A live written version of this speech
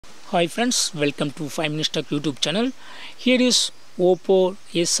Hi friends, welcome to 5 Minutes Tech YouTube channel. Here is Oppo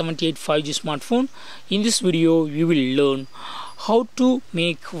A78 5G smartphone. In this video, we will learn how to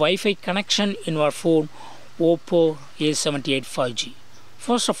make Wi-Fi connection in our phone Oppo A78 5G.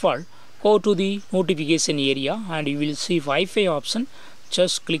 First of all, go to the notification area and you will see Wi-Fi option.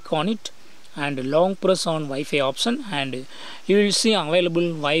 Just click on it and long press on Wi-Fi option and you will see available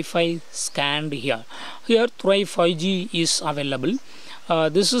Wi-Fi scanned here. Here Thrive 5G is available.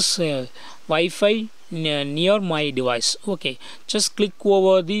 This is Wi-Fi near my device. Okay, just click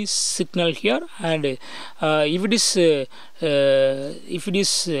over the signal here and if it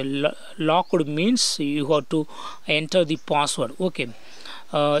is locked means you have to enter the password. Okay,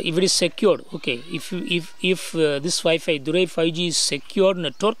 if it is secured, okay, if this Wi-Fi Thrive 5G is secure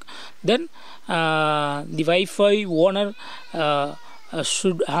network, then the Wi-Fi owner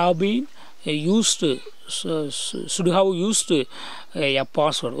should have been used a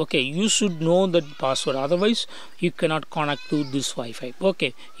password. Okay, you should know that password, otherwise you cannot connect to this Wi-Fi.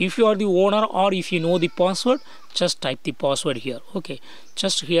 Okay, if you are the owner or if you know the password, just type the password here. Okay,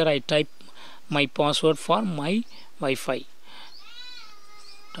 just here I type my password for my Wi-Fi.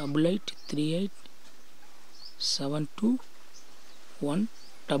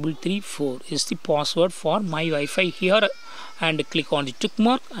 8838721334 is the password for my Wi-Fi here, and click on the tick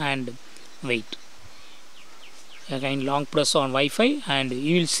mark and wait. Again long press on Wi-Fi and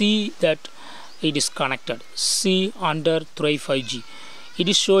you will see that it is connected. See under Thrive 5G, it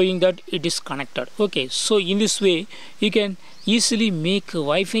is showing that it is connected. Okay, so in this way you can easily make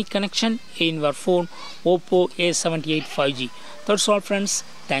Wi-Fi connection in your phone Oppo A78 5G. That's all friends.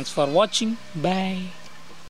 Thanks for watching. Bye.